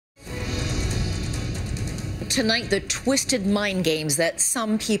Tonight, the twisted mind games that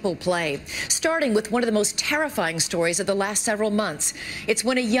some people play, starting with one of the most terrifying stories of the last several months. It's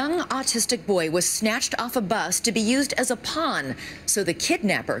when a young autistic boy was snatched off a bus to be used as a pawn so the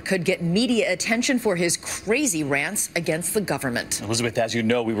kidnapper could get media attention for his crazy rants against the government. Elizabeth, as you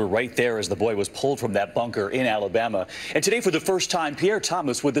know, we were right there as the boy was pulled from that bunker in Alabama. And today, for the first time, Pierre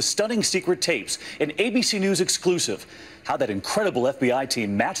Thomas with the stunning secret tapes, an ABC News exclusive. How that incredible FBI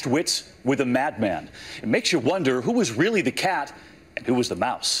team matched wits with a madman. It makes you wonder who was really the cat and who was the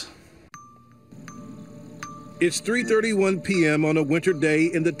mouse. It's 3:31 p.m. on a winter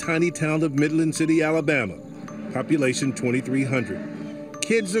day in the tiny town of Midland City, Alabama. Population 2,300.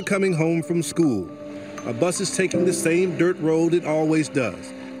 Kids are coming home from school. A bus is taking the same dirt road it always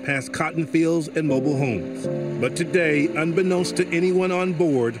does, past cotton fields and mobile homes. But today, unbeknownst to anyone on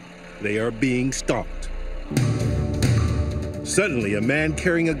board, they are being stalked. Suddenly, a man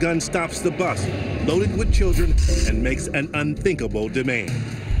carrying a gun stops the bus, loaded with children, and makes an unthinkable demand.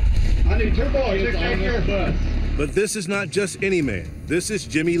 I need 2 boys on this bus. But this is not just any man. This is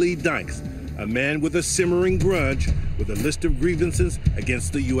Jimmy Lee Dykes, a man with a simmering grudge with a list of grievances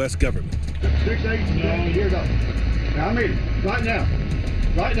against the U.S. government. 6, 8, no, here goes. Now, I mean, right now.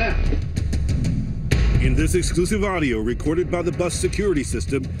 Right now. In this exclusive audio recorded by the bus security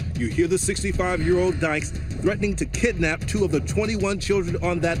system, you hear the 65-year-old Dykes threatening to kidnap 2 of the 21 children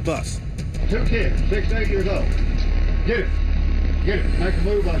on that bus. 2 kids, 6, 8 years old. Get it. Get it. Make a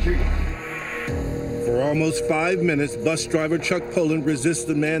move, I'll shoot you. For almost 5 minutes, bus driver Chuck Poland resists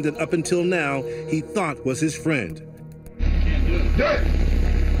the man that up until now he thought was his friend. Can't do it. Do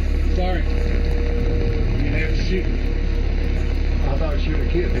it! Sorry. You're gonna have to shoot me. I thought I'd shoot a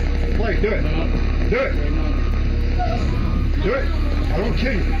kid. Please, do it. No. Do it. Do it. I don't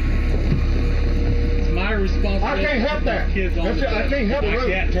kill you. It's my responsibility. I can't help that. Kids on the I can't help it. I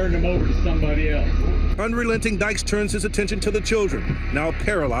can't turn them over to somebody else. Unrelenting, Dykes turns his attention to the children, now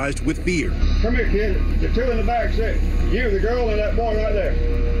paralyzed with fear. Come here, kid. The 2 in the back sit. You, the girl, and that boy right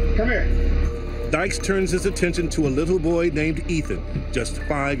there. Come here. Dykes turns his attention to a little boy named Ethan, just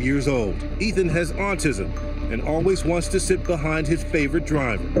 5 years old. Ethan has autism and always wants to sit behind his favorite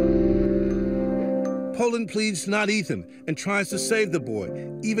driver. Poland pleads not Ethan and tries to save the boy,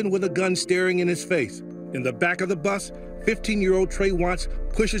 even with a gun staring in his face. In the back of the bus, 15-year-old Trey Watts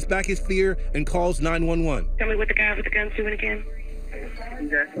pushes back his fear and calls 911. Tell me what the guy with the gun's doing again.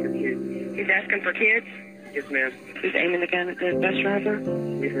 He's asking for kids. He's asking for kids? Yes, ma'am. He's aiming the gun at the bus driver?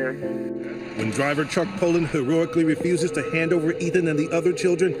 Yes, ma'am. When driver Chuck Poland heroically refuses to hand over Ethan and the other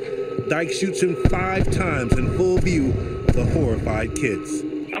children, Dykes shoots him 5 times in full view of the horrified kids.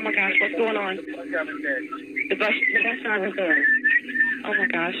 Oh my gosh, what's going on? The bus driver's there. Oh my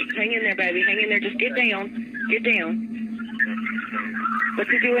gosh, hang in there, baby, hang in there. Just get down, get down. What's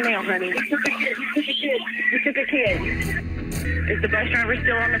he doing now, honey? You took a kid. You took a kid. Is the bus driver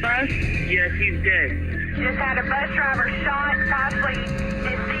still on the bus? Yes, he's dead. Just had a bus driver shot, possibly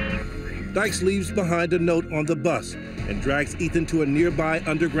deceased. Dykes leaves behind a note on the bus and drags Ethan to a nearby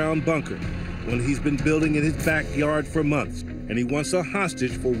underground bunker, one he's been building in his backyard for months. And he wants a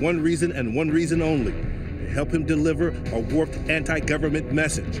hostage for one reason and one reason only, to help him deliver a warped anti-government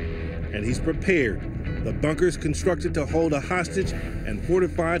message. And he's prepared. The bunker is constructed to hold a hostage and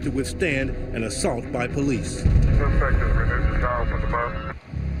fortified to withstand an assault by police.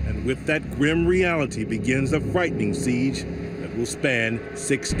 And with that grim reality begins a frightening siege that will span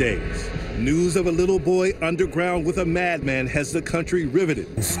 6 days. News of a little boy underground with a madman has the country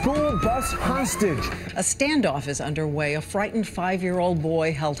riveted. School bus hostage. A standoff is underway. A frightened 5-year-old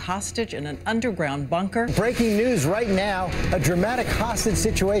boy held hostage in an underground bunker. Breaking news right now, a dramatic hostage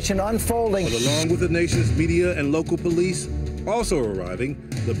situation unfolding. But along with the nation's media and local police, also arriving,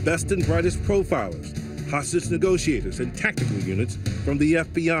 the best and brightest profilers, hostage negotiators, and tactical units from the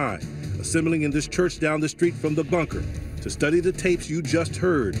FBI, assembling in this church down the street from the bunker to study the tapes you just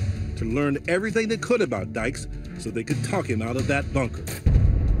heard, to learn everything they could about Dykes so they could talk him out of that bunker,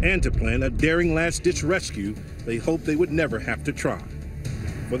 and to plan a daring last-ditch rescue they hoped they would never have to try.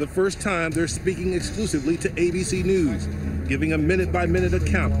 For the first time, they're speaking exclusively to ABC News, giving a minute-by-minute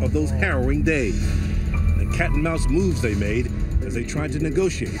account of those harrowing days, the cat-and-mouse moves they made as they tried to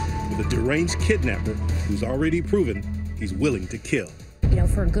negotiate with a deranged kidnapper who's already proven he's willing to kill. You know,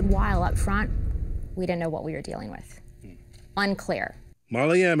 for a good while up front, we didn't know what we were dealing with. Unclear.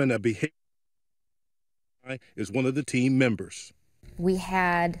 Molly Ammon, a behavior is one of the team members. We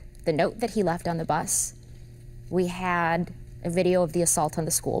had the note that he left on the bus. We had a video of the assault on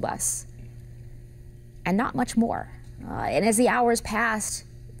the school bus. And not much more. And as the hours passed,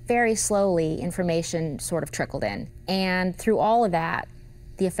 very slowly, information sort of trickled in. And through all of that,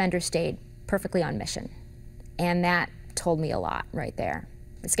 the offender stayed perfectly on mission. And that told me a lot right there.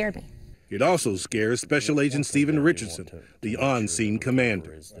 It scared me. It also scares Special Agent Stephen Richardson, the on-scene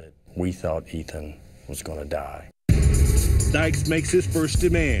commander. We thought Ethan was going to die. Dykes makes his first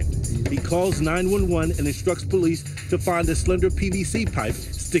demand. He calls 911 and instructs police to find a slender PVC pipe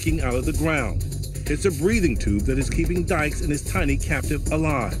sticking out of the ground. It's a breathing tube that is keeping Dykes and his tiny captive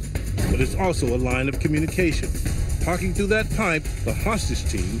alive. But it's also a line of communication. Talking through that pipe, the hostage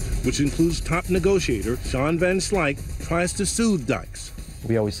team, which includes top negotiator Sean Van Slyke, tries to soothe Dykes.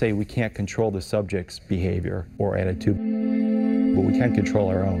 We always say we can't control the subject's behavior or attitude, but we can control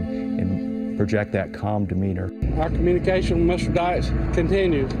our own and project that calm demeanor. Our communication with Mr. Dykes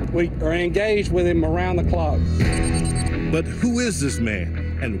continues. We are engaged with him around the clock. But who is this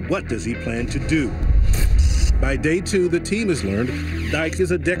man, and what does he plan to do? By day 2, the team has learned Dykes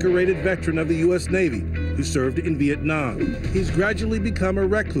is a decorated veteran of the U.S. Navy who served in Vietnam. He's gradually become a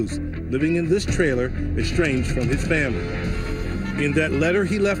recluse, living in this trailer, estranged from his family. In that letter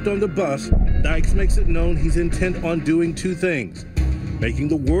he left on the bus, Dykes makes it known he's intent on doing 2 things: making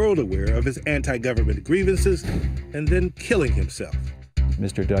the world aware of his anti-government grievances and then killing himself.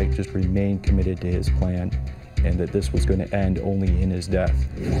 Mr. Dykes just remained committed to his plan, and that this was going to end only in his death.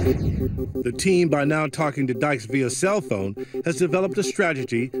 The team, by now talking to Dykes via cell phone, has developed a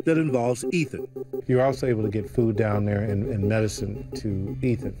strategy that involves Ethan. You're also able to get food down there and medicine to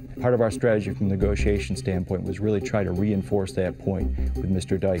Ethan. Part of our strategy from the negotiation standpoint was really try to reinforce that point with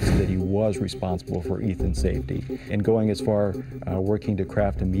Mr. Dykes, that he was responsible for Ethan's safety, and going as far working to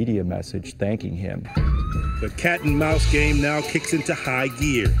craft a media message thanking him. The cat and mouse game now kicks into high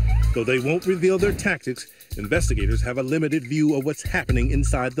gear. Though they won't reveal their tactics, investigators have a limited view of what's happening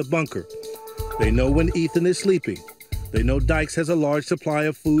inside the bunker. They know when Ethan is sleeping. They know Dykes has a large supply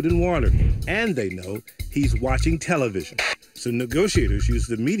of food and water. And they know he's watching television. So negotiators use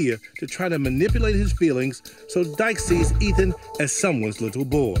the media to try to manipulate his feelings so Dykes sees Ethan as someone's little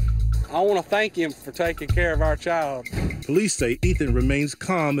boy. I want to thank him for taking care of our child. Police say Ethan remains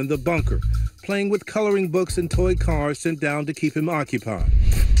calm in the bunker, playing with coloring books and toy cars sent down to keep him occupied.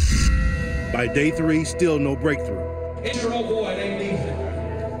 By day 3, still no breakthrough. It's your old boy named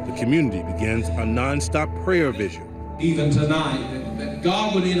Ethan. The community begins a non-stop prayer vigil. Even tonight, that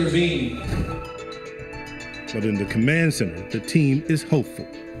God would intervene. But in the command center, the team is hopeful.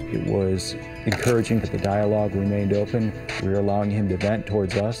 It was encouraging that the dialogue remained open. We were allowing him to vent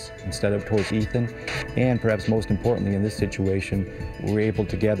towards us instead of towards Ethan. And perhaps most importantly in this situation, we were able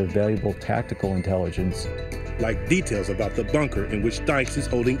to gather valuable tactical intelligence, like details about the bunker in which Dykes is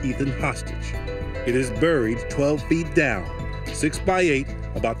holding Ethan hostage. It is buried 12 feet down, 6 by 8,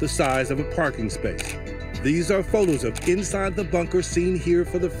 about the size of a parking space. These are photos of inside the bunker seen here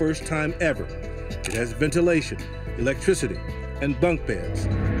for the first time ever. It has ventilation, electricity, and bunk beds.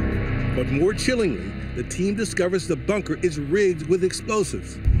 But more chillingly, the team discovers the bunker is rigged with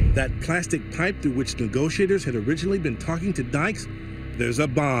explosives. That plastic pipe through which negotiators had originally been talking to Dykes, there's a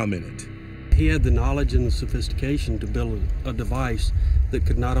bomb in it. He had the knowledge and the sophistication to build a device that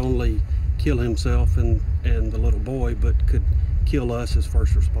could not only kill himself and the little boy, but could kill us as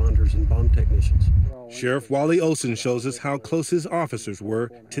first responders and bomb technicians. Sheriff Wally Olson shows us how close his officers were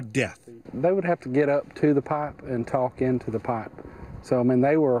to death. They would have to get up to the pipe and talk into the pipe. So, I mean,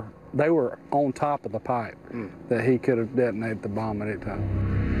 they were on top of the pipe that he could have detonated the bomb at any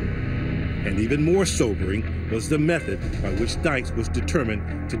time. And even more sobering was the method by which Dykes was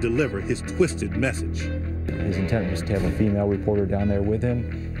determined to deliver his twisted message. His intent was to have a female reporter down there with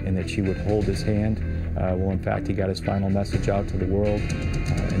him and that she would hold his hand. Well, in fact, he got his final message out to the world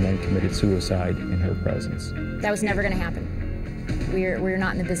and then committed suicide in her presence. That was never going to happen. We're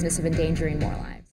not in the business of endangering more lives.